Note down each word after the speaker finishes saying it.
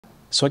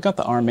So I got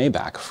the RMA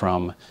back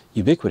from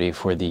Ubiquiti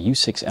for the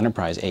U6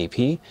 Enterprise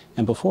AP,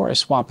 and before I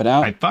swap it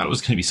out, I thought it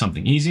was going to be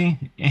something easy,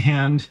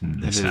 and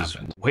this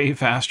happened. Way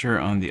faster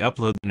on the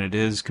upload than it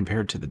is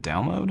compared to the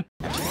download.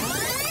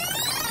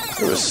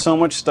 There was so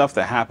much stuff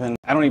that happened,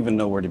 I don't even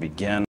know where to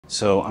begin.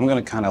 So I'm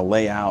gonna kind of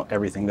lay out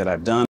everything that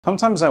I've done.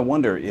 Sometimes I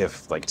wonder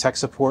if like tech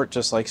support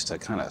just likes to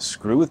kind of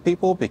screw with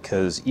people,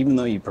 because even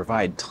though you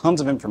provide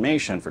tons of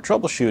information for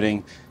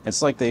troubleshooting,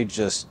 it's like they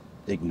just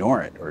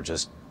ignore it or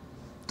just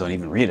don't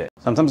even read it.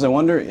 Sometimes I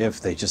wonder if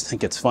they just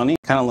think it's funny,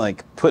 kind of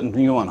like putting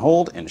you on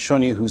hold and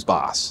showing you who's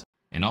boss.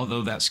 And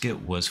although that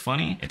skit was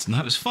funny, it's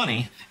not as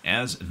funny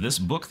as this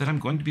book that I'm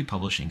going to be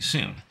publishing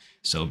soon.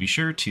 So be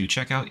sure to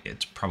check out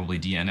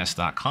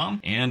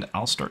itsprobablydns.com, and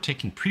I'll start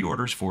taking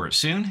pre-orders for it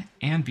soon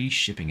and be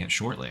shipping it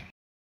shortly.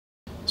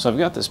 So I've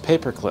got this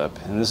paper clip,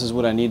 and this is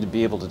what I need to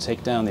be able to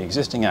take down the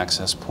existing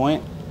access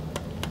point.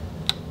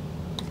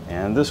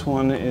 And this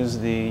one is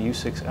the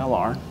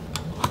U6-LR.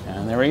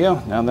 And there we go.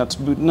 Now that's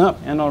booting up,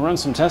 and I'll run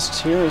some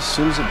tests here as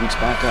soon as it boots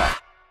back up.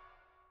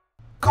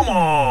 Come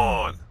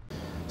on!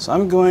 So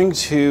I'm going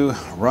to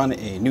run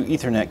a new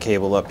Ethernet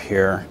cable up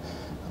here.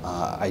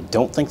 I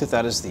don't think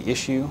that is the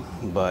issue,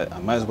 but I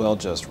might as well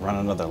just run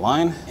another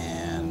line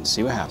and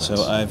see what happens.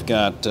 So I've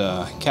got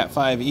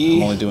Cat5e.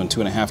 I'm only doing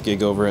 2.5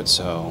 gig over it,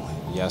 so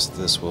yes,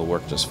 this will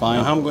work just fine.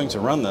 Now, how I'm going to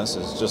run this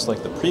is just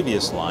like the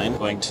previous line. I'm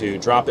going to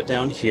drop it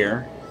down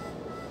here.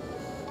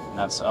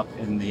 That's up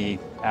in the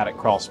attic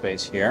crawl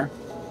space here.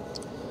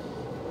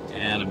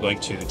 And I'm going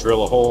to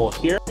drill a hole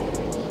here.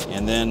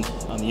 And then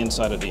on the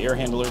inside of the air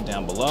handler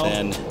down below,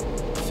 then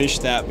fish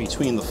that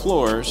between the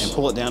floors and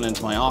pull it down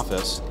into my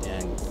office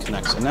and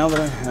connect. So now that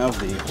I have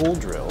the hole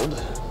drilled,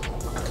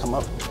 I'll come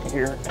up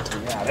here to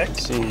the attic,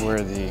 see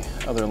where the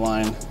other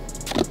line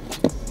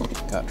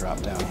got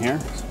dropped down here.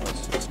 So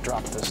let's just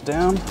drop this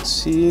down and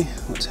see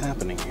what's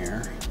happening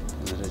here.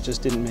 That it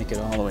just didn't make it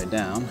all the way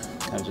down,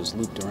 kind of just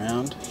looped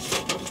around.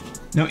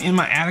 Now in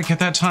my attic at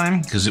that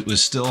time, because it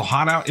was still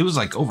hot out, it was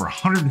like over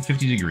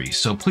 150 degrees.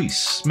 So please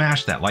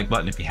smash that like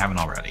button if you haven't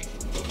already.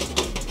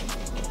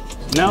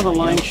 Now the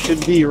line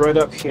should be right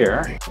up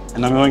here,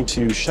 and I'm going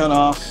to shut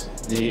off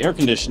the air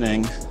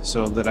conditioning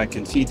so that I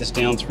can feed this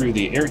down through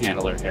the air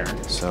handler here.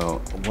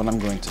 So what I'm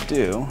going to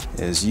do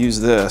is use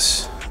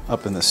this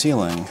up in the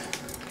ceiling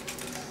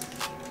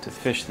to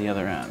fish the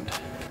other end.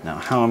 Now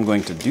how I'm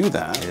going to do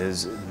that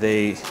is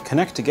they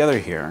connect together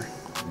here,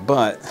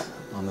 but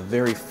on the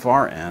very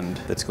far end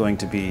that's going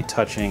to be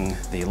touching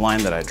the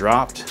line that I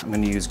dropped, I'm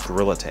going to use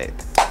Gorilla Tape.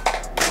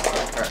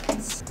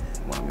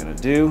 What I'm going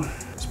to do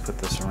is put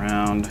this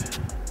around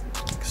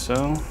like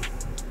so,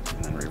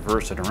 and then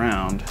reverse it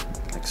around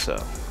like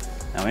so.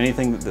 Now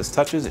anything that this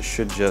touches, it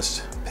should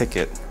just pick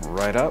it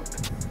right up,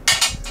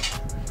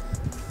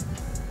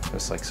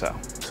 just like so.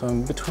 So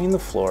I'm between the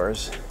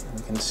floors, and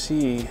you can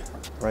see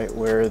right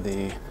where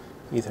the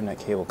Ethernet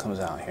cable comes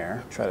out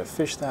here. Try to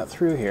fish that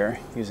through here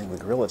using the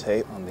Gorilla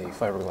Tape on the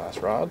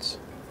fiberglass rods.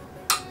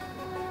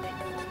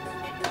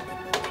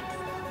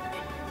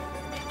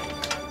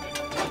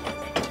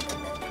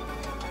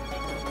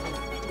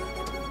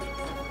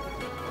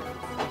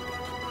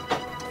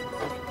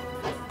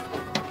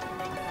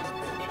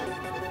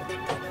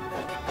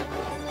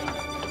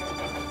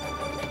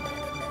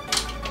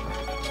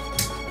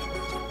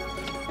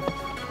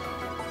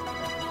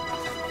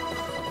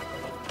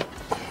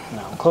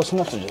 Close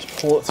enough to just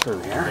pull it through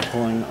here.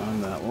 Pulling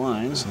on that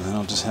line, so then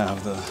I'll just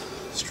have the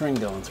string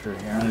going through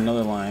here. And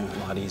another line a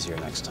lot easier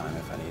next time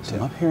if I need to. So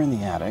I'm up here in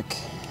the attic,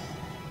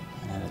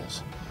 and it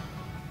is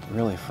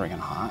really friggin'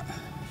 hot.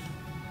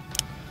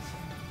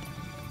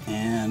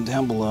 And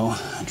down below,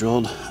 I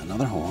drilled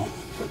another hole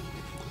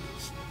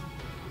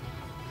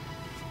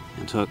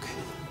and took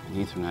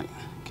an Ethernet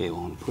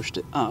cable and pushed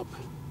it up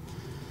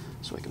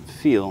so I can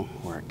feel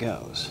where it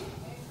goes.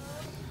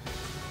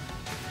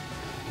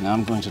 Now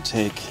I'm going to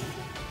take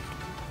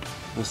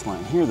this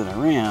line here that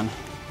I ran,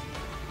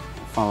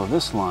 and follow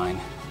this line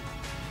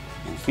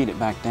and feed it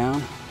back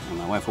down, and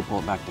my wife will pull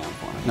it back down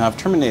for me. Now I've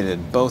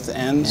terminated both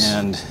ends,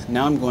 and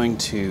now I'm going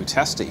to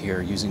test it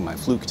here using my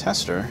Fluke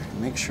tester.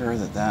 Make sure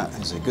that that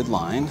is a good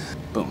line.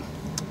 Boom.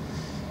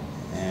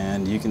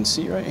 And you can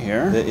see right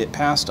here that it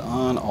passed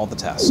on all the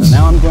tests. So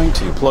now I'm going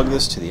to plug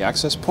this to the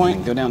access point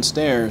and go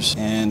downstairs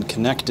and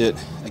connect it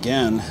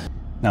again.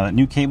 Now that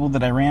new cable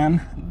that I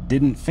ran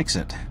didn't fix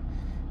it.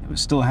 Was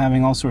still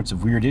having all sorts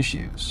of weird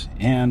issues,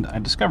 and I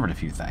discovered a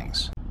few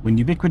things. When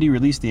Ubiquiti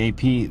released the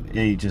AP,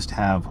 they just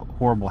have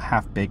horrible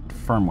half-baked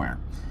firmware.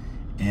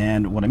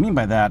 And what I mean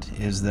by that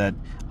is that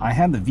I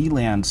had the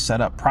VLAN set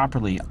up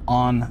properly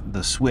on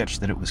the switch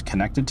that it was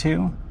connected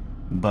to,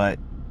 but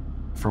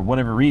for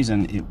whatever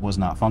reason, it was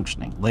not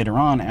functioning. Later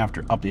on,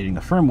 after updating the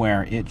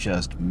firmware, it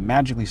just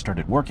magically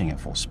started working at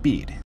full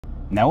speed.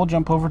 Now we'll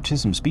jump over to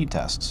some speed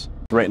tests.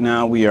 Right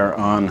now we are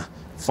on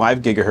 5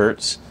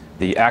 gigahertz.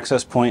 The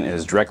access point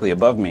is directly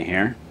above me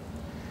here,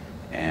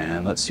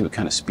 and let's see what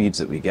kind of speeds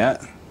that we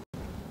get.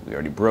 We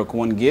already broke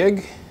 1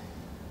 gig.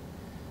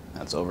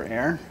 That's over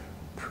air.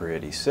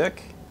 Pretty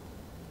sick.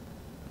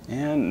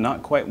 and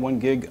not quite 1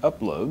 gig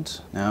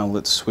uploads. Now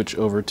let's switch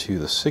over to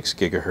the 6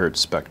 gigahertz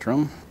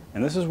spectrum,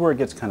 and this is where it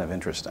gets kind of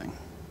interesting.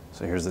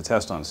 So here's the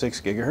test on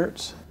 6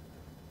 gigahertz.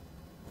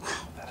 Wow,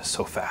 that is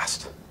so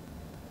fast.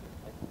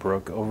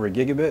 Broke over a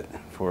gigabit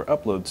for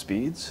upload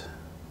speeds.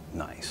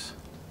 Nice.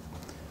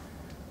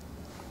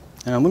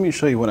 Now let me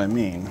show you what I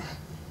mean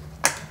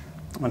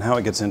on how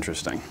it gets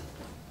interesting.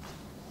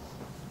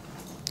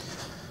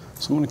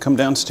 So I'm going to come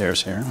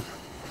downstairs here.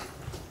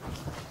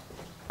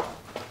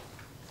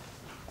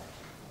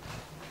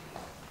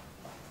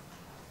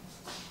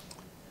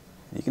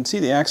 You can see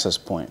the access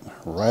point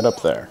right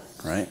up there,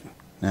 right?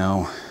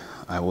 Now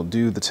I will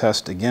do the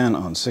test again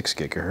on 6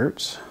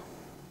 gigahertz.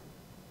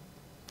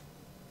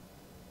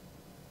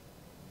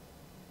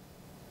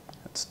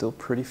 It's still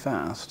pretty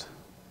fast.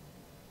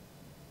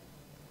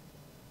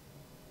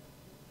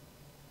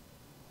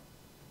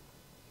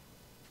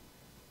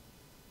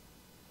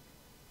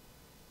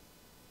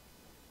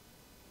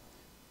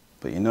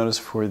 But you notice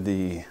for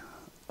the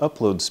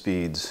upload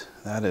speeds,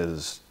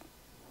 that's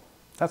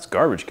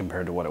garbage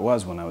compared to what it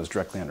was when I was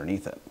directly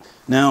underneath it.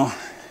 Now,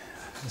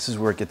 this is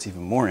where it gets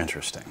even more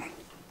interesting.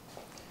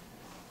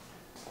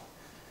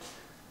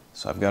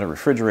 So I've got a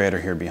refrigerator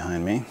here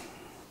behind me.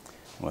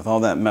 With all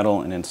that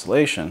metal and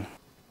insulation,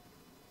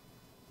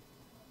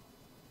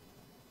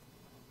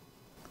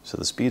 so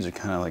the speeds are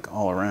kind of like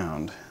all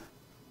around.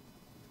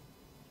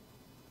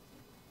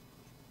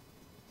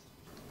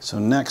 So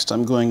next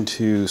I'm going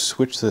to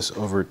switch this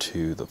over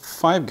to the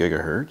 5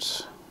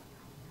 gigahertz.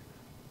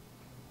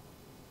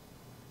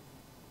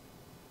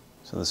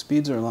 So the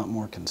speeds are a lot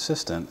more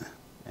consistent,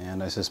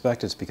 and I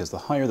suspect it's because the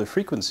higher the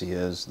frequency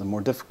is, the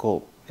more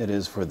difficult it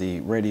is for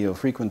the radio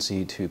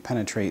frequency to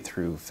penetrate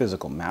through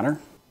physical matter.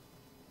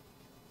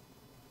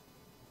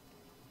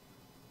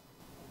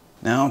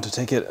 Now to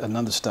take it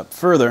another step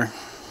further,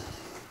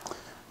 I'm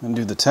going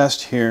to do the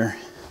test here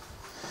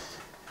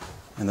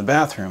in the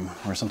bathroom,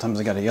 where sometimes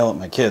I got to yell at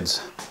my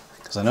kids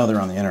because I know they're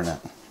on the internet.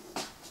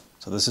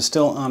 So this is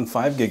still on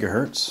 5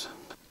 gigahertz.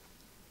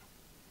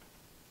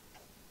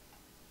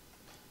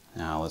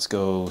 Now let's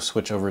go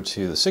switch over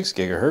to the 6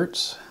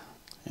 gigahertz,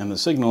 and the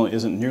signal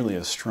isn't nearly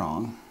as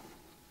strong.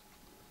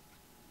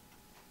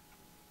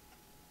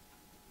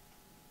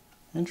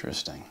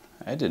 Interesting.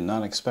 I did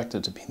not expect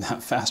it to be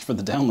that fast for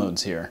the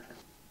downloads here.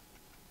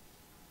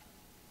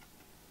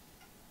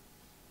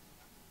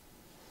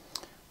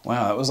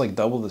 Wow, that was like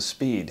double the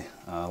speed.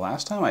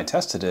 Last time I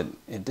tested it,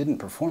 it didn't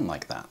perform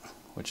like that,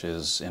 which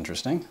is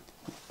interesting.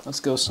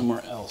 Let's go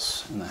somewhere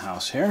else in the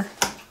house here.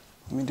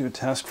 Let me do a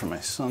test for my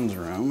son's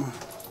room.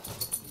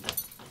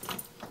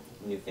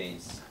 New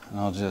face. And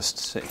I'll just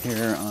sit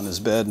here on his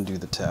bed and do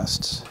the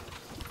tests.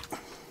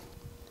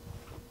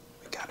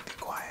 We gotta be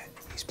quiet.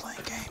 He's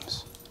playing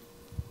games.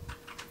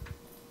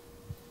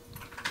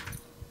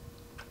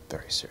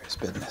 Very serious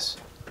business.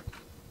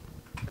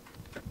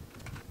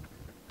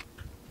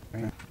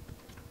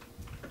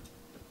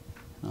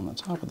 On the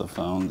top of the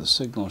phone, the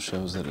signal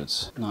shows that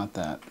it's not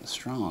that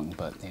strong,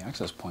 but the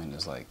access point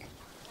is like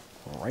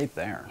right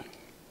there.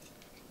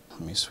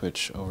 Let me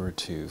switch over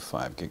to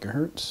 5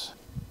 gigahertz.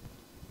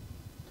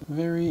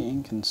 Very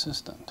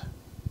inconsistent.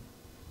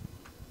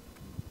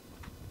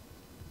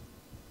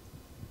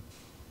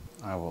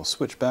 I will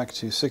switch back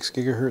to 6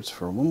 gigahertz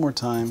for one more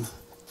time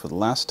for the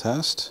last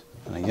test.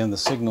 And again, the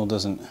signal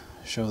doesn't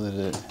show that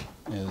it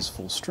is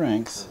full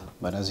strength,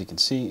 but as you can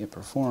see, it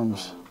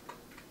performs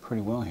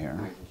pretty well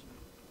here.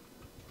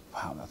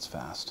 Wow, that's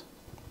fast.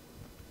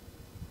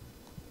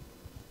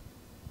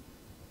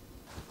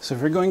 So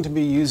if you're going to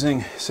be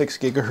using 6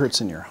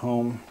 gigahertz in your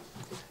home,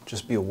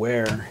 just be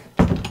aware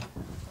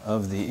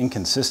of the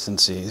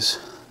inconsistencies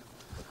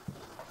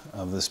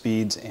of the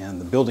speeds and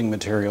the building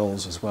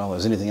materials, as well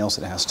as anything else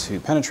that has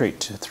to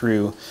penetrate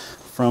through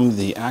from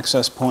the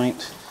access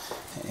point.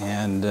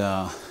 And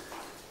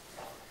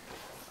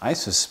I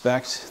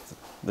suspect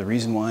the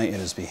reason why it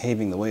is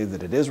behaving the way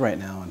that it is right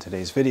now in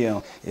today's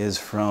video is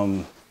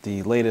from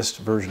the latest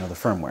version of the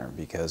firmware,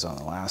 because on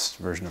the last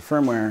version of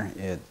firmware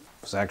it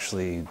was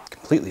actually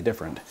completely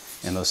different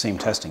in those same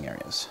testing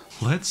areas.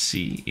 Let's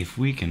see if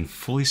we can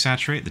fully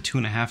saturate the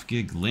 2.5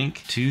 gig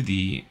link to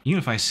the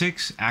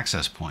UniFi6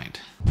 access point.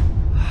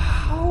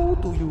 How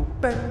do you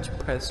bench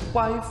press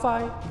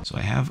Wi-Fi? So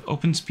I have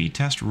open speed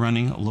test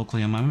running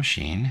locally on my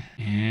machine,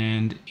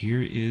 and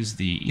here is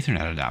the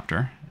Ethernet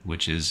adapter,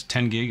 which is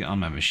 10 gig on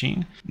my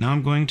machine. Now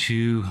I'm going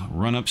to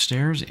run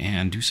upstairs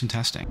and do some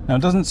testing. Now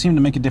it doesn't seem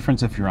to make a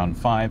difference if you're on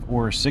 5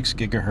 or 6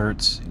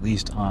 gigahertz, at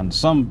least on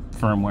some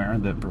firmware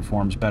that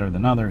performs better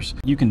than others.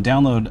 You can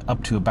download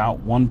up to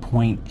about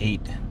 1.9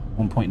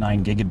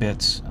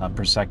 gigabits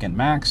per second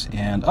max,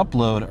 and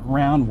upload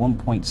around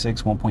 1.6,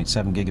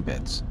 1.7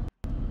 gigabits.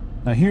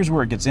 Now here's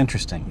where it gets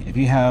interesting. If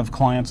you have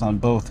clients on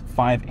both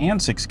 5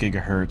 and 6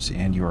 gigahertz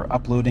and you are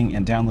uploading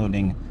and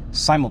downloading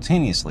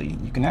simultaneously,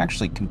 you can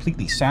actually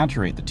completely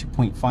saturate the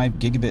 2.5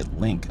 gigabit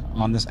link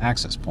on this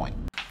access point.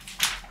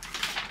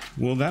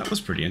 Well, that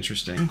was pretty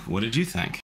interesting. What did you think?